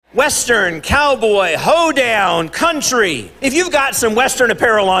Western, cowboy, hoedown, country. If you've got some Western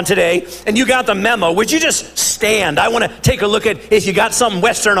apparel on today and you got the memo, would you just stand? I want to take a look at if you got something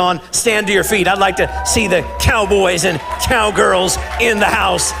Western on, stand to your feet. I'd like to see the cowboys and cowgirls in the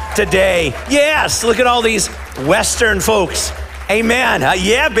house today. Yes, look at all these Western folks. Amen.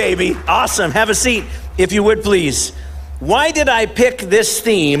 Yeah, baby. Awesome. Have a seat, if you would, please. Why did I pick this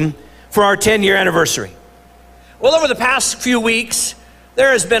theme for our 10-year anniversary? Well, over the past few weeks,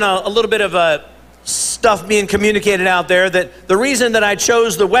 there has been a little bit of stuff being communicated out there that the reason that I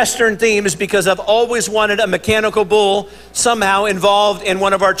chose the Western theme is because I've always wanted a mechanical bull somehow involved in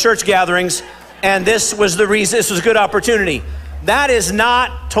one of our church gatherings, and this was the reason. This was a good opportunity. That is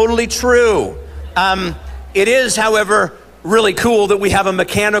not totally true. It is, however, really cool that we have a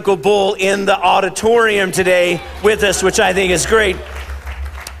mechanical bull in the auditorium today with us, which I think is great.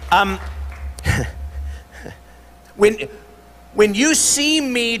 When you see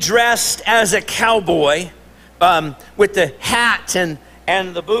me dressed as a cowboy, with the hat and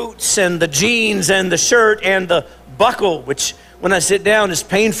the boots and the jeans and the shirt and the buckle, which when I sit down is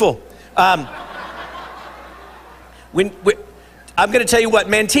painful. I'm going to tell you what,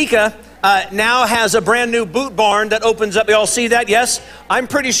 Manteca now has a brand new boot barn that opens up. You all see that? Yes? I'm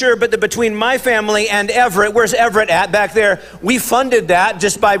pretty sure, but between my family and Everett, where's Everett at back there? We funded that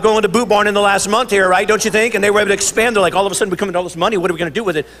just by going to Boot Barn in the last month here, right? Don't you think? And they were able to expand. They're like, all of a sudden we come into all this money. What are we going to do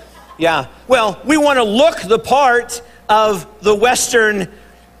with it? Yeah. Well, we want to look the part of the Western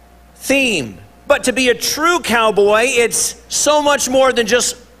theme. But to be a true cowboy, it's so much more than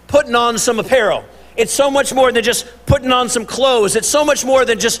just putting on some apparel. It's so much more than just putting on some clothes. It's so much more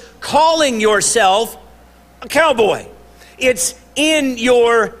than just calling yourself a cowboy. It's in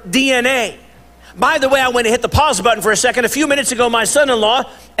your DNA. By the way, I went to hit the pause button for a second. A few minutes ago, my son-in-law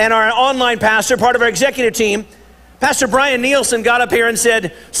and our online pastor, part of our executive team, Pastor Brian Nielsen, got up here and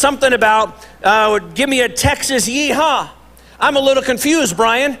said something about, give me a Texas yeehaw. I'm a little confused,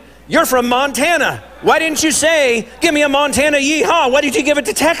 Brian. You're from Montana. Why didn't you say, give me a Montana yeehaw? Why did you give it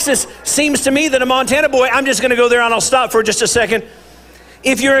to Texas? Seems to me that a Montana boy, I'm just going to go there and I'll stop for just a second.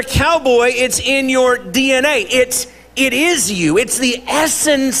 If you're a cowboy, it's in your DNA. It is you. It's the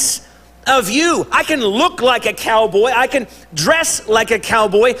essence of you. I can look like a cowboy. I can dress like a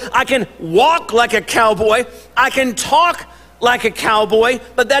cowboy. I can walk like a cowboy. I can talk like a cowboy,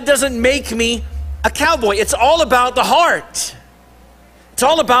 but that doesn't make me a cowboy. It's all about the heart. It's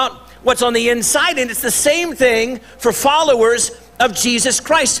all about what's on the inside, and it's the same thing for followers of Jesus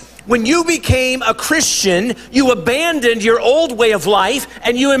Christ. When you became a Christian, you abandoned your old way of life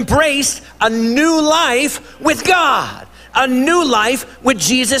and you embraced a new life with God, a new life with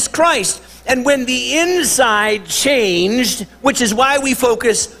Jesus Christ. And when the inside changed, which is why we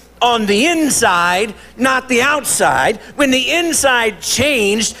focus on the inside, not the outside, when the inside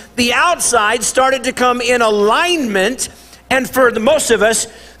changed, the outside started to come in alignment. And for the most of us,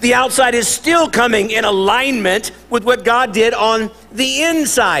 the outside is still coming in alignment with what God did on the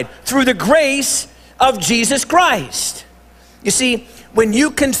inside through the grace of Jesus Christ. You see, when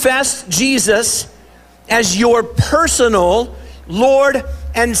you confess Jesus as your personal Lord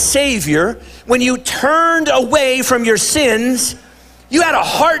and Savior, when you turned away from your sins, you had a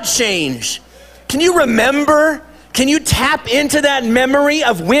heart change. Can you remember? Can you tap into that memory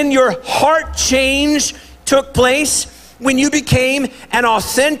of when your heart change took place? When you became an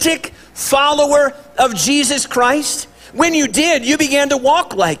authentic follower of Jesus Christ? When you did, you began to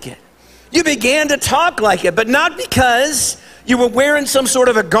walk like it. You began to talk like it, but not because you were wearing some sort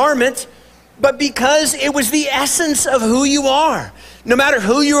of a garment, but because it was the essence of who you are. No matter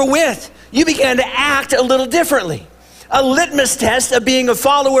who you were with, you began to act a little differently. A litmus test of being a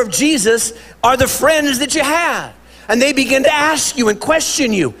follower of Jesus are the friends that you have. And they begin to ask you and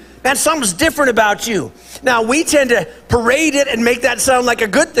question you. Man, something's different about you. Now, we tend to parade it and make that sound like a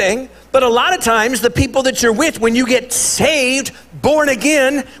good thing, but a lot of times the people that you're with, when you get saved, born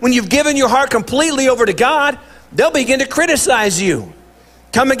again, when you've given your heart completely over to God, they'll begin to criticize you,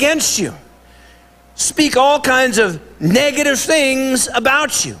 come against you, speak all kinds of negative things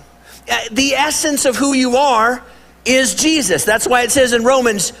about you. The essence of who you are is Jesus. That's why it says in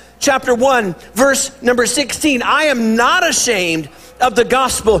Romans chapter 1, verse number 16, I am not ashamed of the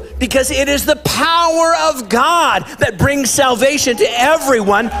gospel, because it is the power of God that brings salvation to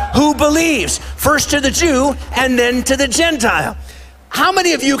everyone who believes, first to the Jew and then to the Gentile. How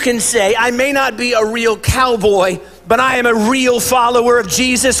many of you can say, I may not be a real cowboy, but I am a real follower of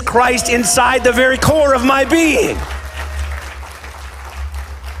Jesus Christ inside the very core of my being?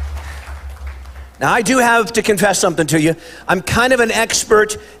 Now, I do have to confess something to you. I'm kind of an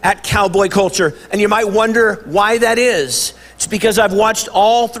expert at cowboy culture, and you might wonder why that is. It's because I've watched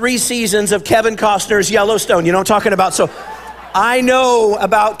all 3 seasons of Kevin Costner's Yellowstone. You know what I'm talking about? So I know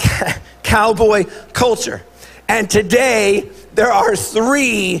about cowboy culture. And today, there are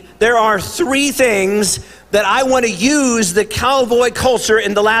three things that I want to use the cowboy culture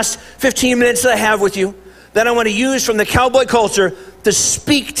in the last 15 minutes that I have with you, that I want to use from the cowboy culture to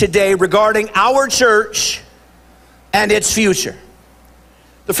speak today regarding our church and its future.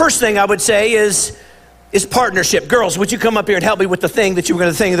 The first thing I would say is partnership. Girls, would you come up here and help me with the thing that you were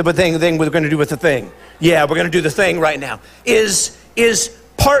going to the thing we're going to do with the thing? Yeah, we're going to do the thing right now. Is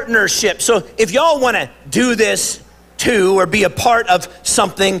partnership. So if y'all want to do this too, or be a part of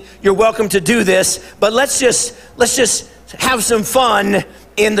something, you're welcome to do this. But let's just have some fun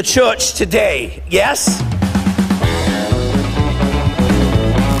in the church today. Yes?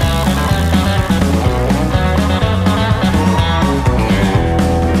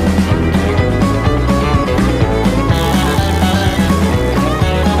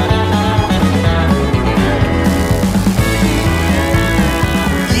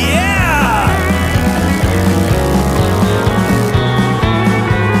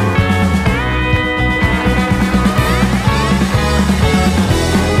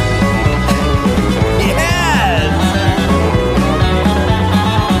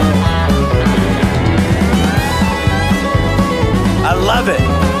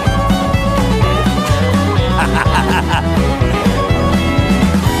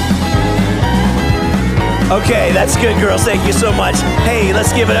 Okay, that's good, girls. Thank you so much. Hey,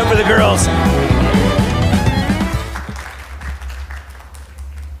 let's give it up for the girls.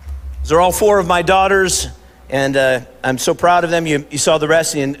 These are all 4 of my daughters, and I'm so proud of them. You saw the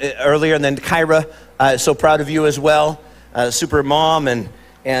rest earlier, and then Kyra, so proud of you as well. Super mom, and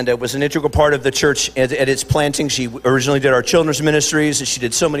was an integral part of the church at its planting. She originally did our children's ministries, and she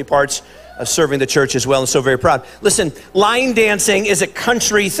did so many parts of serving the church as well, and so very proud. Listen, line dancing is a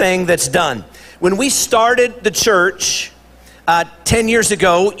country thing that's done. When we started the church 10 years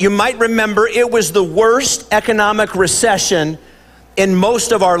ago, you might remember it was the worst economic recession in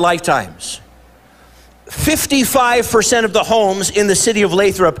most of our lifetimes. 55% of the homes in the city of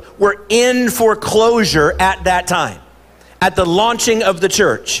Lathrop were in foreclosure at that time, at the launching of the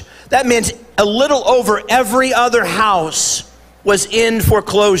church. That means a little over every other house was in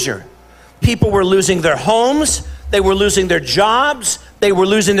foreclosure. People were losing their homes, they were losing their jobs, they were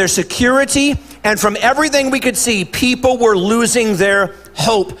losing their security, and from everything we could see, people were losing their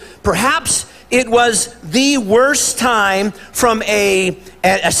hope. Perhaps it was the worst time from a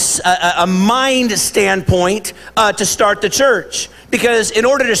mind standpoint to start the church. Because in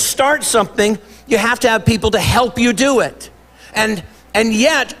order to start something, you have to have people to help you do it. And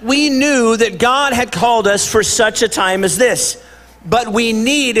yet, we knew that God had called us for such a time as this. But we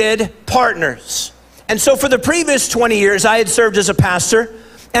needed partners. And so for the previous 20 years, I had served as a pastor,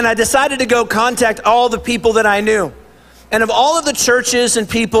 and I decided to go contact all the people that I knew. And of all of the churches and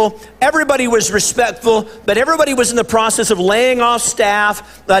people, everybody was respectful, but everybody was in the process of laying off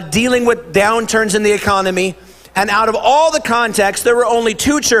staff, dealing with downturns in the economy. And out of all the contacts, there were only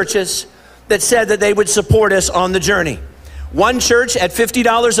 2 churches that said that they would support us on the journey. One church at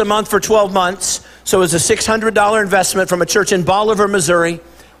 $50 a month for 12 months. So it was a $600 investment from a church in Bolivar, Missouri,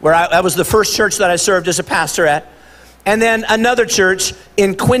 where I was the first church that I served as a pastor at. And then another church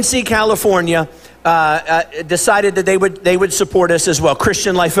in Quincy, California, decided that they would support us as well,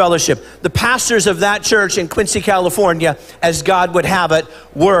 Christian Life Fellowship. The pastors of that church in Quincy, California, as God would have it,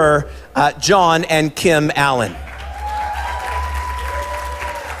 were John and Kim Allen.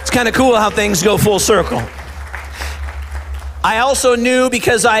 It's kind of cool how things go full circle. I also knew,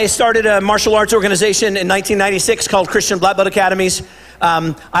 because I started a martial arts organization in 1996 called Christian Black Belt Academies,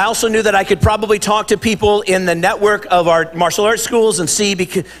 I also knew that I could probably talk to people in the network of our martial arts schools and see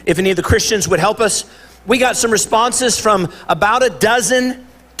if any of the Christians would help us. We got some responses from about a dozen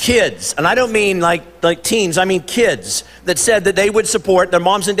kids, and I don't mean like teens, I mean kids, that said that they would support, their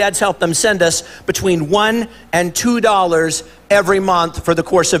moms and dads helped them send us between $1 and $2 every month for the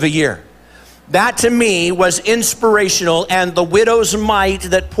course of a year. That to me was inspirational, and the widow's mite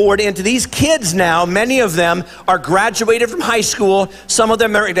that poured into these kids now, many of them are graduated from high school, some of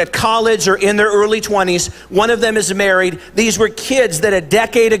them are at college or in their early 20s, one of them is married. These were kids that a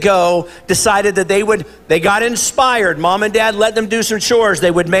decade ago decided that they got inspired. Mom and dad let them do some chores.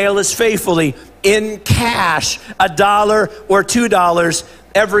 They would mail us faithfully in cash, $1 or $2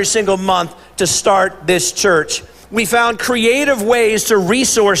 every single month to start this church. We found creative ways to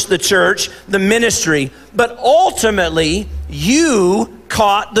resource the church, the ministry, but ultimately, you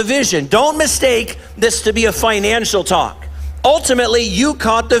caught the vision. Don't mistake this to be a financial talk. Ultimately, you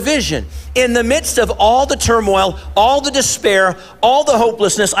caught the vision. In the midst of all the turmoil, all the despair, all the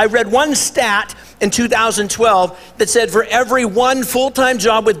hopelessness, I read one stat in 2012 that said for every one full-time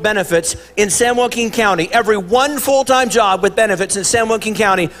job with benefits in San Joaquin County, every one full-time job with benefits in San Joaquin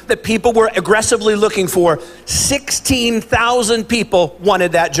County that people were aggressively looking for, 16,000 people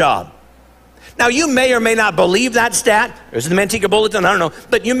wanted that job. Now, you may or may not believe that stat. There's the Manteca Bulletin, I don't know.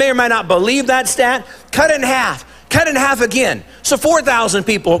 But you may or may not believe that stat. Cut it in half. Cut in half again. So 4,000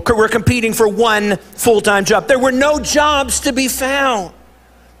 people were competing for one full-time job. There were no jobs to be found.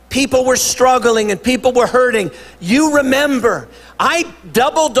 People were struggling and people were hurting. You remember, I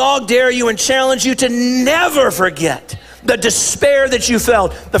double dog dare you and challenge you to never forget the despair that you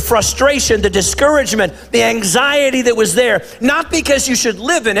felt, the frustration, the discouragement, the anxiety that was there. Not because you should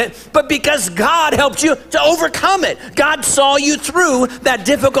live in it, but because God helped you to overcome it. God saw you through that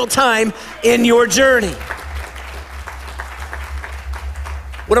difficult time in your journey.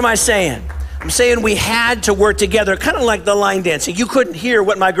 What am I saying? I'm saying we had to work together, kind of like the line dancing. You couldn't hear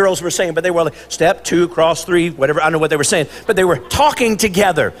what my girls were saying, but they were like, step 2, cross 3, whatever. I don't know what they were saying, but they were talking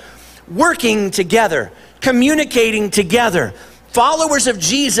together, working together, communicating together. Followers of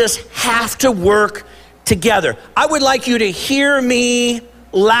Jesus have to work together. I would like you to hear me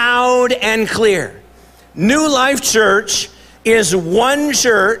loud and clear. New Life Church is one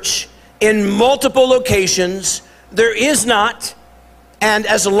church in multiple locations. There is not. And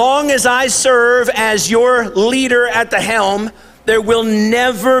as long as I serve as your leader at the helm, there will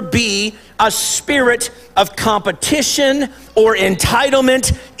never be a spirit of competition or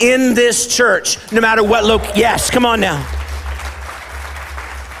entitlement in this church. No matter what yes, come on now.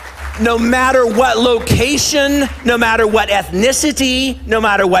 No matter what location, no matter what ethnicity, no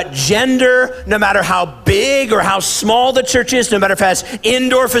matter what gender, no matter how big or how small the church is, no matter if it has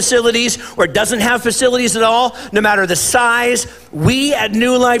indoor facilities or it doesn't have facilities at all, no matter the size, we at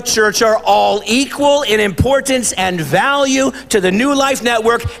New Life Church are all equal in importance and value to the New Life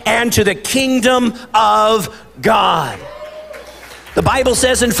Network and to the kingdom of God. The Bible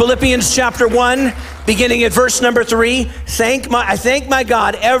says in Philippians chapter 1, beginning at verse number 3, I thank my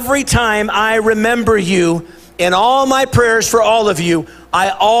God every time I remember you. In all my prayers for all of you,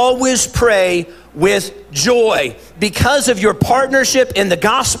 I always pray with joy because of your partnership in the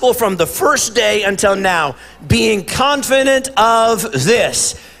gospel from the first day until now, being confident of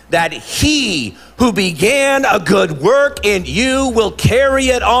this, that he who began a good work in you will carry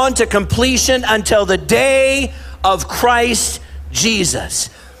it on to completion until the day of Christ Jesus.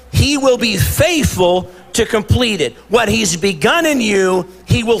 He will be faithful to complete it. What he's begun in you,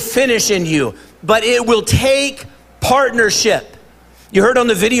 he will finish in you. But it will take partnership. You heard on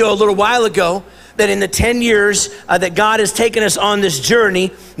the video a little while ago that in the 10 years that God has taken us on this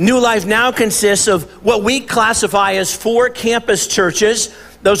journey, New Life now consists of what we classify as 4 campus churches.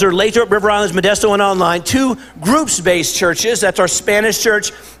 Those are Lathrop, River Islands, Modesto, and online. 2 groups-based churches. That's our Spanish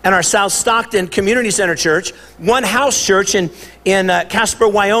church and our South Stockton Community Center church. 1 house church in Casper,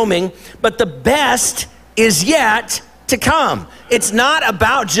 Wyoming. But the best is yet to come. It's not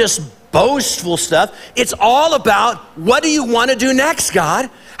about just boastful stuff. It's all about, what do you want to do next, God?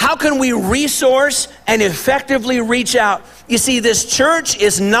 How can we resource and effectively reach out? You see, this church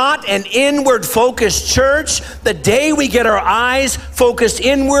is not an inward-focused church. The day we get our eyes focused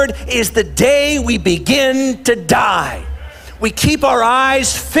inward is the day we begin to die. We keep our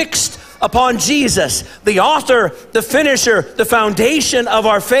eyes fixed upon Jesus, the author, the finisher, the foundation of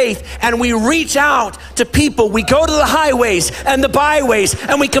our faith, and we reach out to people. We go to the highways and the byways,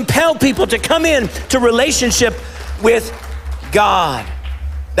 and we compel people to come in to relationship with God.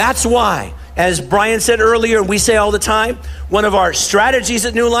 That's why, as Brian said earlier, and we say all the time, one of our strategies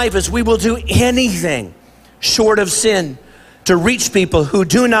at New Life is we will do anything short of sin to reach people who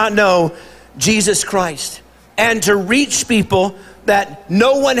do not know Jesus Christ. And to reach people that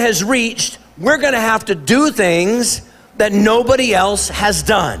no one has reached, we're going to have to do things that nobody else has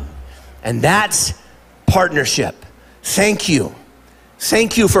done. And that's partnership. Thank you.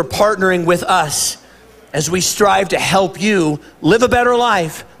 Thank you for partnering with us as we strive to help you live a better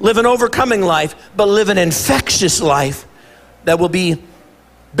life, live an overcoming life, but live an infectious life that will be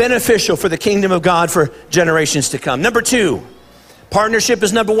beneficial for the kingdom of God for generations to come. Number 2, partnership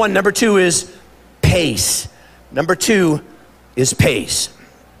is number 1. Number 2 is pace. Number 2 is pace.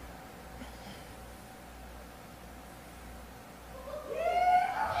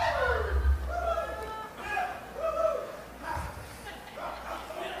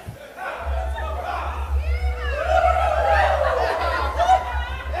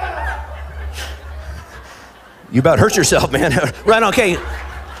 You about hurt yourself, man. Right, okay.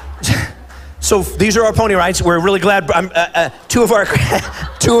 So these are our pony rides. We're really glad. Two of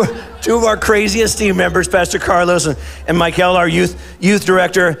our craziest team members, Pastor Carlos and Michael, our youth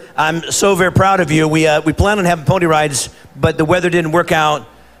director. I'm so very proud of you. We planned on having pony rides, but the weather didn't work out.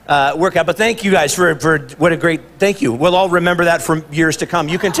 But thank you guys for what a great thank you. We'll all remember that for years to come.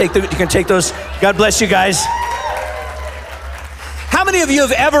 You can take those. God bless you guys. How many of you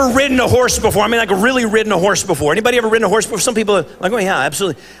have ever ridden a horse before? I mean, like really ridden a horse before. Anybody ever ridden a horse before? Some people are like, oh yeah,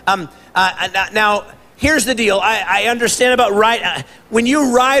 absolutely. Now, here's the deal. I understand about when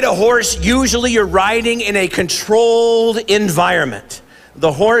you ride a horse, usually you're riding in a controlled environment.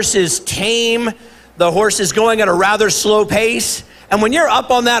 The horse is tame. The horse is going at a rather slow pace. And when you're up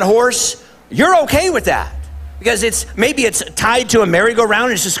on that horse, you're okay with that. Because maybe it's tied to a merry-go-round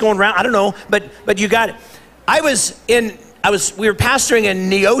and it's just going around. I don't know, but you got it. We were pastoring in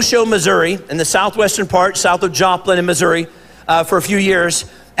Neosho, Missouri, in the southwestern part, south of Joplin in Missouri, for a few years.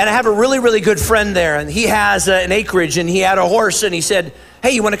 And I have a really, really good friend there, and he has an acreage, and he had a horse, and he said, hey,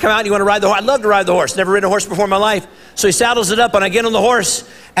 you want to come out and you want to ride the horse? I'd love to ride the horse. Never ridden a horse before in my life. So he saddles it up, and I get on the horse,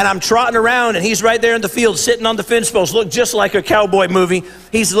 and I'm trotting around, and he's right there in the field, sitting on the fence post, look just like a cowboy movie.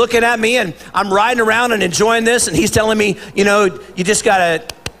 He's looking at me, and I'm riding around and enjoying this, and he's telling me, you just got to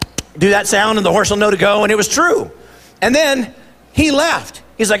do that sound, and the horse will know to go, and it was true. And then he left.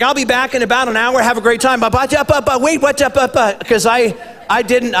 He's like, I'll be back in about an hour. Have a great time. Wait, what's up? Because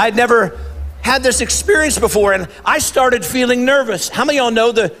I'd never had this experience before, and I started feeling nervous. How many of y'all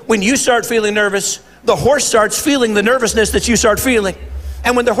know that when you start feeling nervous, the horse starts feeling the nervousness that you start feeling?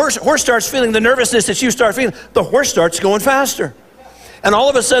 And when the horse starts feeling the nervousness that you start feeling, the horse starts going faster. And all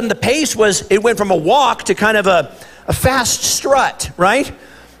of a sudden, the pace it went from a walk to kind of a fast strut, right?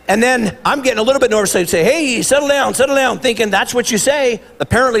 And then I'm getting a little bit nervous. I'd say, hey, settle down, thinking that's what you say.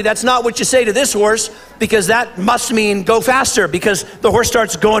 Apparently, that's not what you say to this horse, because that must mean go faster, because the horse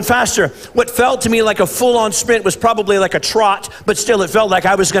starts going faster. What felt to me like a full-on sprint was probably like a trot, but still it felt like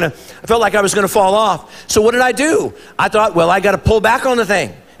I was gonna fall off. So what did I do? I thought, well, I got to pull back on the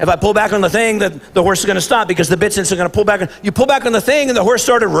thing. If I pull back on the thing, the horse is going to stop, because the bit's are going to pull back. You pull back on the thing, and the horse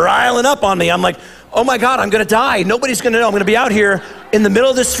started riling up on me. I'm like, oh my God, I'm going to die. Nobody's going to know. I'm going to be out here in the middle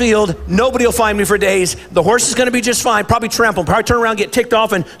of this field. Nobody will find me for days. The horse is going to be just fine. Probably trample. Probably turn around, get ticked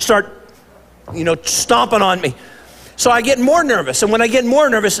off, and start, stomping on me. So I get more nervous. And when I get more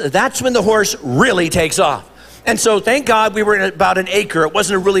nervous, that's when the horse really takes off. And so thank God we were in about an acre. It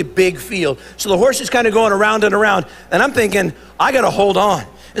wasn't a really big field. So the horse is kind of going around and around. And I'm thinking, I got to hold on.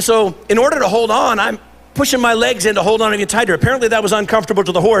 And so in order to hold on, I'm pushing my legs in to hold on even tighter. Apparently that was uncomfortable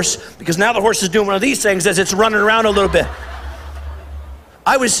to the horse, because now the horse is doing one of these things as it's running around a little bit.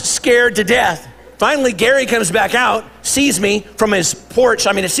 I was scared to death. Finally, Gary comes back out, sees me from his porch.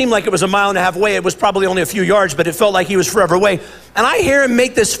 I mean, it seemed like it was a mile and a half away. It was probably only a few yards, but it felt like he was forever away. And I hear him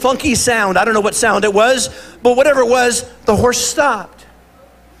make this funky sound. I don't know what sound it was, but whatever it was, the horse stopped.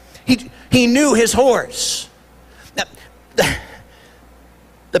 He knew his horse. Now,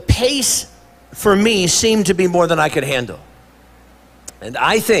 the pace for me seemed to be more than I could handle. And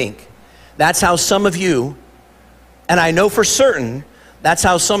I think that's how some of you, and I know for certain, that's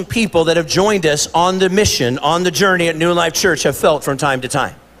how some people that have joined us on the mission, on the journey at New Life Church have felt from time to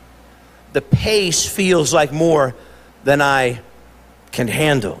time. The pace feels like more than I can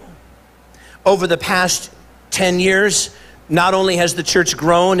handle. Over the past 10 years, not only has the church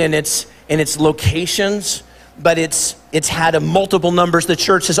grown in its locations, but it's had multiple numbers. The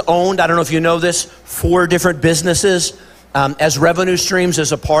church has owned, I don't know if you know this, 4 different businesses as revenue streams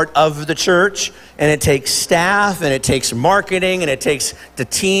as a part of the church. And it takes staff, and it takes marketing, and it takes the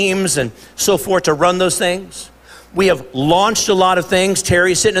teams and so forth to run those things. We have launched a lot of things.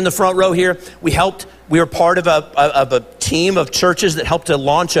 Terry's sitting in the front row here. We were part of a team of churches that helped to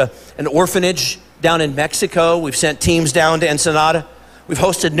launch an orphanage down in Mexico. We've sent teams down to Ensenada. We've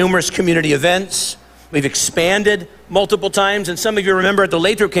hosted numerous community events. We've expanded multiple times, and some of you remember at the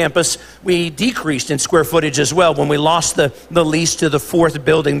Lathrop campus, we decreased in square footage as well when we lost the lease to the 4th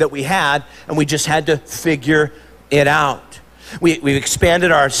building that we had, and we just had to figure it out. We've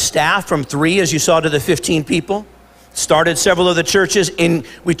expanded our staff from 3, as you saw, to the 15 people. Started several of the churches.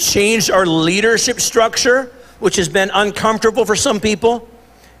 We changed our leadership structure, which has been uncomfortable for some people.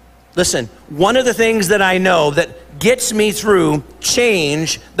 Listen, one of the things that I know that gets me through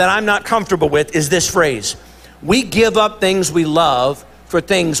change that I'm not comfortable with is this phrase: we give up things we love for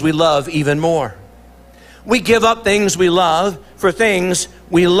things we love even more. We give up things we love for things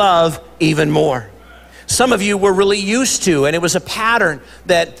we love even more. some of you were really used to, and it was a pattern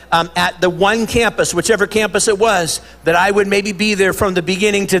that at the one campus, whichever campus it was, that I would maybe be there from the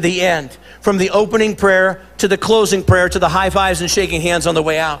beginning to the end, from the opening prayer to the closing prayer to the high fives and shaking hands on the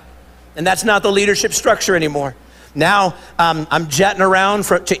way out. And that's not the leadership structure anymore. Now I'm jetting around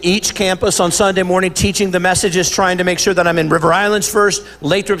to each campus on Sunday morning, teaching the messages, trying to make sure that I'm in River Islands first,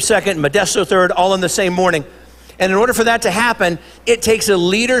 Lathrop second, Modesto third, all in the same morning. And in order for that to happen, it takes a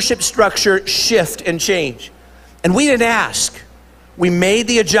leadership structure shift and change. And we didn't ask. We made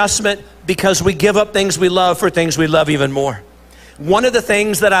the adjustment because we give up things we love for things we love even more. One of the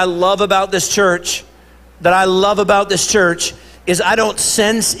things that I love about this church, is I don't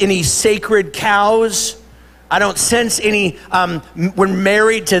sense any sacred cows. I don't sense any, we're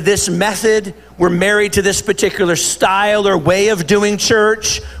married to this method. We're married to this particular style or way of doing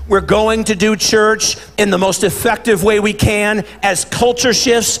church. We're going to do church in the most effective way we can. As culture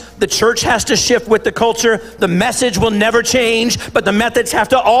shifts, the church has to shift with the culture. The message will never change, but the methods have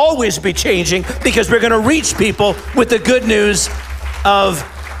to always be changing because we're going to reach people with the good news of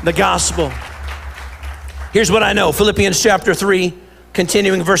the gospel. Here's what I know. Philippians chapter 3.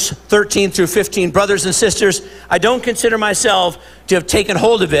 Continuing verse 13 through 15, brothers and sisters, I don't consider myself to have taken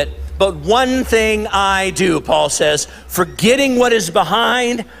hold of it, but one thing I do, Paul says, forgetting what is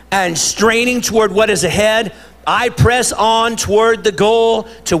behind and straining toward what is ahead, I press on toward the goal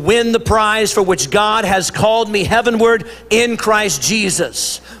to win the prize for which God has called me heavenward in Christ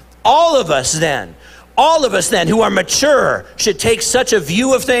Jesus. All of us then who are mature should take such a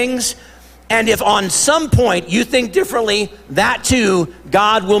view of things. And if on some point you think differently, that too,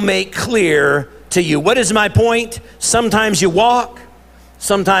 God will make clear to you. What is my point? Sometimes you walk,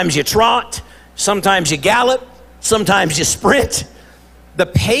 sometimes you trot, sometimes you gallop, sometimes you sprint. The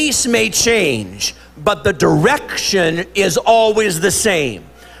pace may change, but the direction is always the same.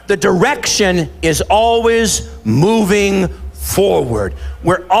 The direction is always moving forward.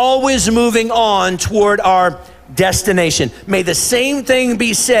 We're always moving on toward our destination. May the same thing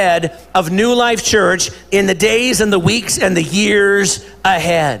be said of New Life Church in the days and the weeks and the years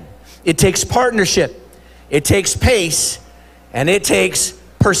ahead. It takes partnership, it takes pace, and it takes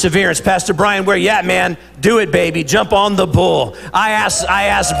perseverance. Pastor Brian, where you at, man? Do it, baby. Jump on the bull. I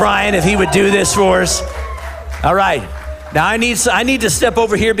asked Brian if he would do this for us. All right. Now I need to step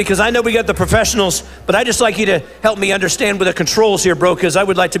over here because I know we got the professionals, but I just like you to help me understand with the controls here, bro, because I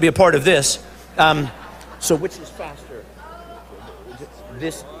would like to be a part of this. So which is faster?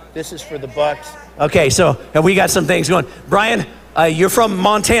 This is for the Bucks. Okay, so and we got some things going. Brian, you're from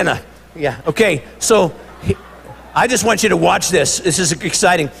Montana. Yeah, okay. So I just want you to watch this. This is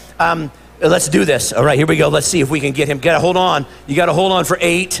exciting. Let's do this. All right, here we go. Let's see if we can get him. Gotta hold on. You gotta hold on for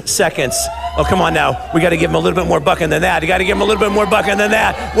 8 seconds. Oh, come on now. We gotta give him a little bit more bucking than that. You gotta give him a little bit more bucking than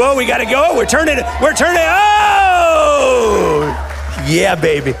that. Whoa, we gotta go. We're turning. Oh! Yeah,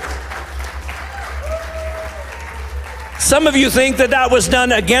 baby. Some of you think that was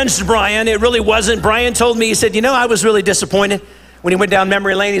done against Brian. It really wasn't. Brian told me, he said, you know, I was really disappointed when he went down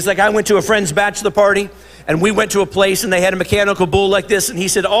memory lane. He's like, I went to a friend's bachelor party and we went to a place and they had a mechanical bull like this. And he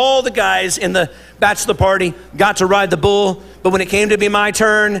said, all the guys in the bachelor party got to ride the bull. But when it came to be my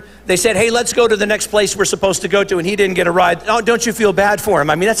turn, they said, hey, let's go to the next place we're supposed to go to. And he didn't get a ride. Oh, don't you feel bad for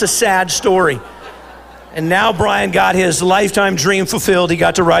him? I mean, that's a sad story. And now Brian got his lifetime dream fulfilled. He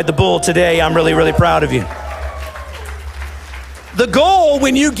got to ride the bull today. I'm really, really proud of you. The goal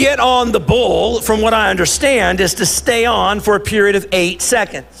when you get on the bull, from what I understand, is to stay on for a period of 8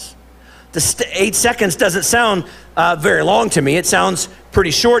 seconds. 8 seconds doesn't sound very long to me. It sounds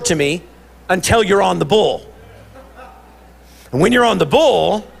pretty short to me until you're on the bull. And when you're on the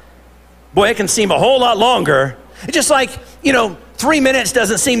bull, boy, it can seem a whole lot longer. It's just like, 3 minutes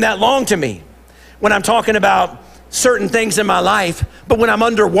doesn't seem that long to me when I'm talking about certain things in my life. But when I'm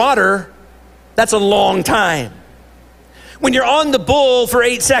underwater, that's a long time. When you're on the bull for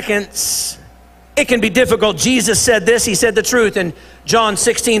 8 seconds, it can be difficult. Jesus said this, he said the truth in John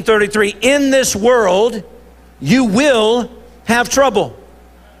 16:33. In this world, you will have trouble.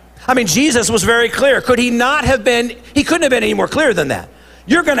 I mean, Jesus was very clear. Could he not have been, he couldn't have been any more clear than that.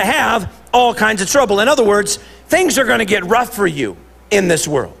 You're gonna have all kinds of trouble. In other words, things are gonna get rough for you in this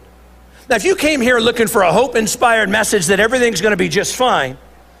world. Now, if you came here looking for a hope-inspired message that everything's gonna be just fine,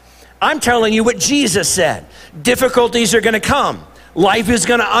 I'm telling you what Jesus said. Difficulties are gonna come. Life is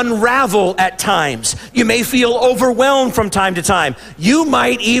gonna unravel at times. You may feel overwhelmed from time to time. You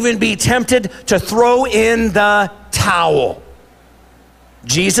might even be tempted to throw in the towel.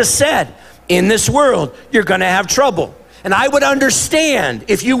 Jesus said, in this world, you're gonna have trouble. And I would understand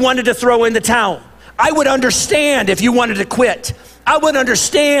if you wanted to throw in the towel. I would understand if you wanted to quit. I would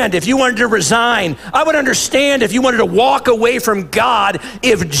understand if you wanted to resign. I would understand if you wanted to walk away from God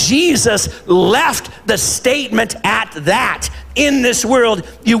if Jesus left the statement at that. In this world,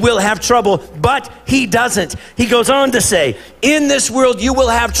 you will have trouble, but he doesn't. He goes on to say, in this world, you will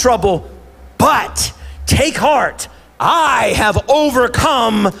have trouble, but take heart. I have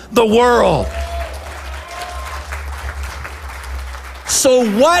overcome the world. So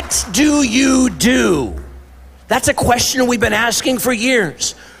what do you do? That's a question we've been asking for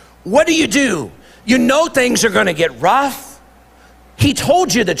years. What do? You know things are going to get rough. He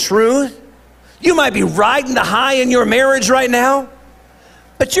told you the truth. You might be riding the high in your marriage right now,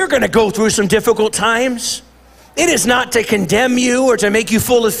 but you're going to go through some difficult times. It is not to condemn you or to make you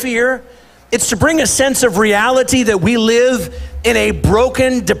full of fear. It's to bring a sense of reality that we live in a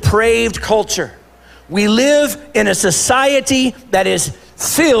broken, depraved culture. We live in a society that is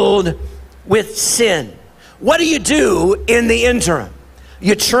filled with sin. What do you do in the interim?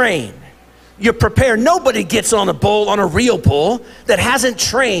 You train, you prepare. Nobody gets on a real bull that hasn't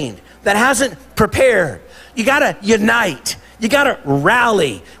trained, that hasn't prepared. You gotta unite, you gotta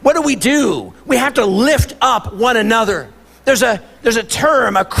rally. What do? We have to lift up one another. There's a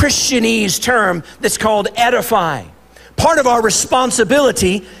term, a Christianese term that's called edify. Part of our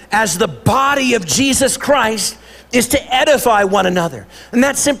responsibility as the body of Jesus Christ is to edify one another. And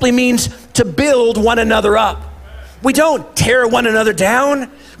that simply means to build one another up. We don't tear one another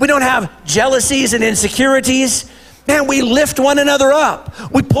down. We don't have jealousies and insecurities. Man, we lift one another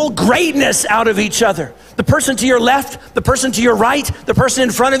up. We pull greatness out of each other. The person to your left, the person to your right, the person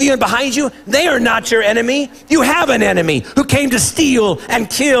in front of you and behind you, they are not your enemy. You have an enemy who came to steal and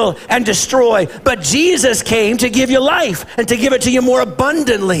kill and destroy. But Jesus came to give you life and to give it to you more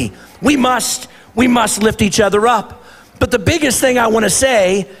abundantly. We must lift each other up. But the biggest thing I want to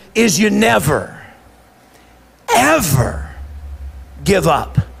say is you never, ever give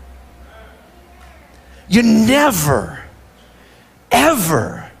up. You never,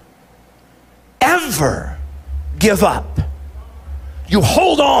 ever, ever give up. You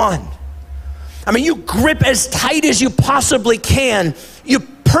hold on. I mean, you grip as tight as you possibly can. You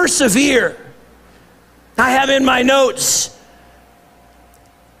persevere. I have in my notes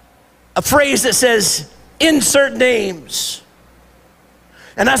a phrase that says, insert names.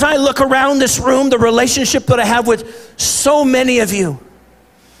 And as I look around this room, the relationship that I have with so many of you,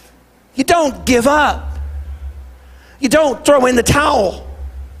 you don't give up. You don't throw in the towel.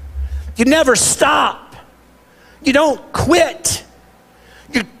 You never stop. You don't quit.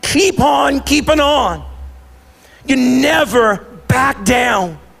 You keep on keeping on. You never back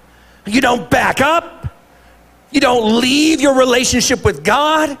down. You don't back up. You don't leave your relationship with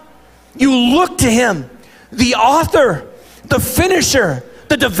God. You look to him, the author, the finisher,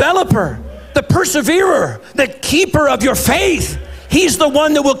 the developer, the perseverer, the keeper of your faith. He's the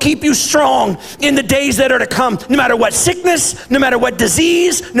one that will keep you strong in the days that are to come. No matter what sickness, no matter what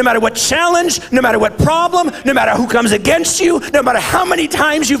disease, no matter what challenge, no matter what problem, no matter who comes against you, no matter how many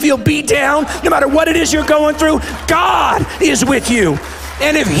times you feel beat down, no matter what it is you're going through, God is with you.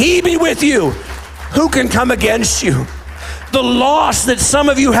 And if he be with you, who can come against you? The loss that some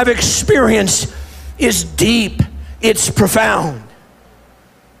of you have experienced is deep. It's profound.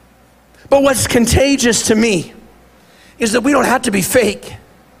 But what's contagious to me is that we don't have to be fake.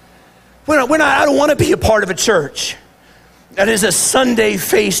 I don't want to be a part of a church that is a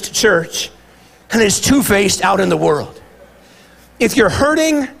Sunday-faced church and is two-faced out in the world. If you're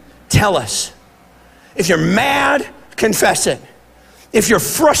hurting, tell us. If you're mad, confess it. If you're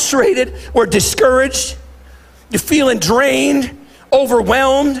frustrated or discouraged, you're feeling drained,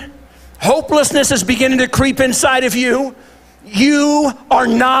 overwhelmed, hopelessness is beginning to creep inside of you, you are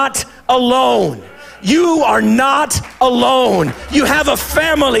not alone. You are not alone. You have a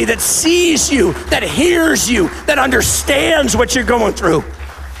family that sees you, that hears you, that understands what you're going through.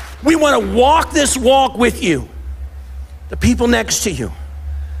 We want to walk this walk with you. The people next to you,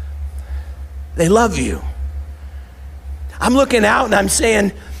 they love you. I'm looking out and I'm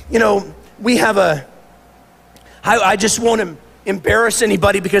saying, we have I just won't embarrass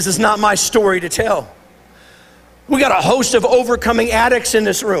anybody because it's not my story to tell. We got a host of overcoming addicts in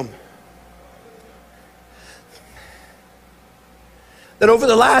this room that over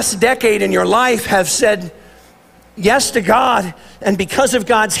the last decade in your life have said yes to God, and because of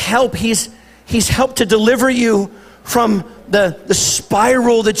God's help, He's helped to deliver you from the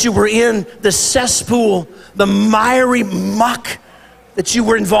spiral that you were in, the cesspool, the miry muck that you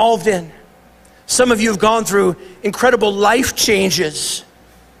were involved in. Some of you have gone through incredible life changes.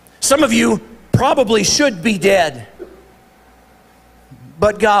 Some of you probably should be dead,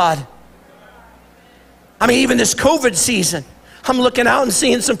 but God. I mean, even this COVID season, I'm looking out and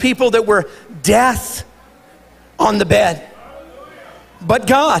seeing some people that were death on the bed. But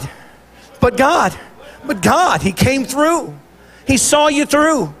God, He came through. He saw you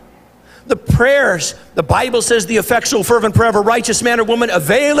through. The prayers, the Bible says the effectual fervent prayer of a righteous man or woman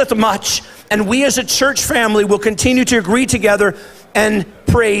availeth much. And we as a church family will continue to agree together and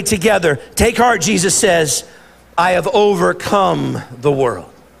pray together. Take heart, Jesus says, I have overcome the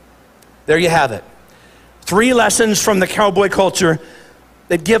world. There you have it. 3 lessons from the cowboy culture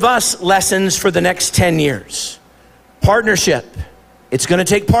that give us lessons for the next 10 years. Partnership. It's going to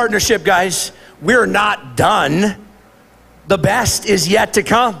take partnership, guys. We're not done. The best is yet to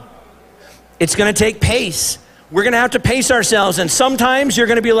come. It's going to take pace. We're going to have to pace ourselves. And sometimes you're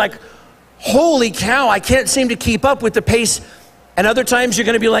going to be like, holy cow, I can't seem to keep up with the pace. And other times you're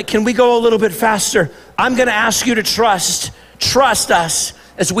going to be like, can we go a little bit faster? I'm going to ask you to trust us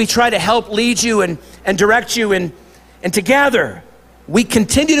as we try to help lead you and direct you. And together, we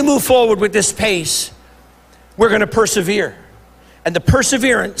continue to move forward with this pace. We're going to persevere. And the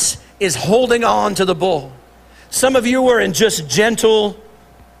perseverance is holding on to the bull. Some of you are in just gentle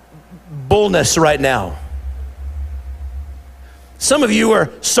bullness right now. Some of you are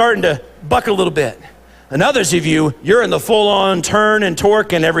starting to buck a little bit. And others of you, you're in the full-on turn and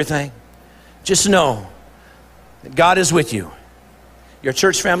torque and everything. Just know that God is with you. Your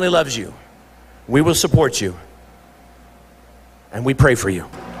church family loves you. We will support you. And we pray for you.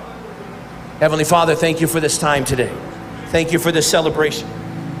 Heavenly Father, thank you for this time today. Thank you for this celebration.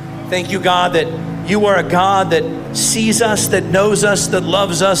 Thank you, God, that you are a God that sees us, that knows us, that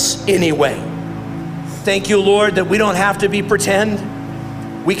loves us anyway. Thank you, Lord, that we don't have to be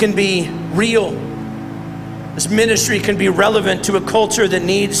pretend. We can be real. This ministry can be relevant to a culture that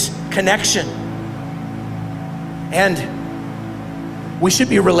needs connection. And we should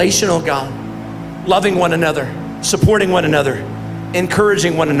be relational, God, loving one another, supporting one another,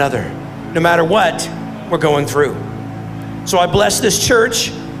 encouraging one another, no matter what we're going through. So I bless this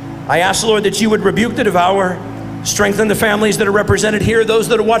church. I ask, Lord, that you would rebuke the devourer, strengthen the families that are represented here, those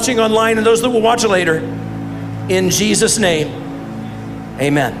that are watching online, and those that will watch later. In Jesus' name,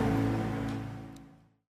 amen.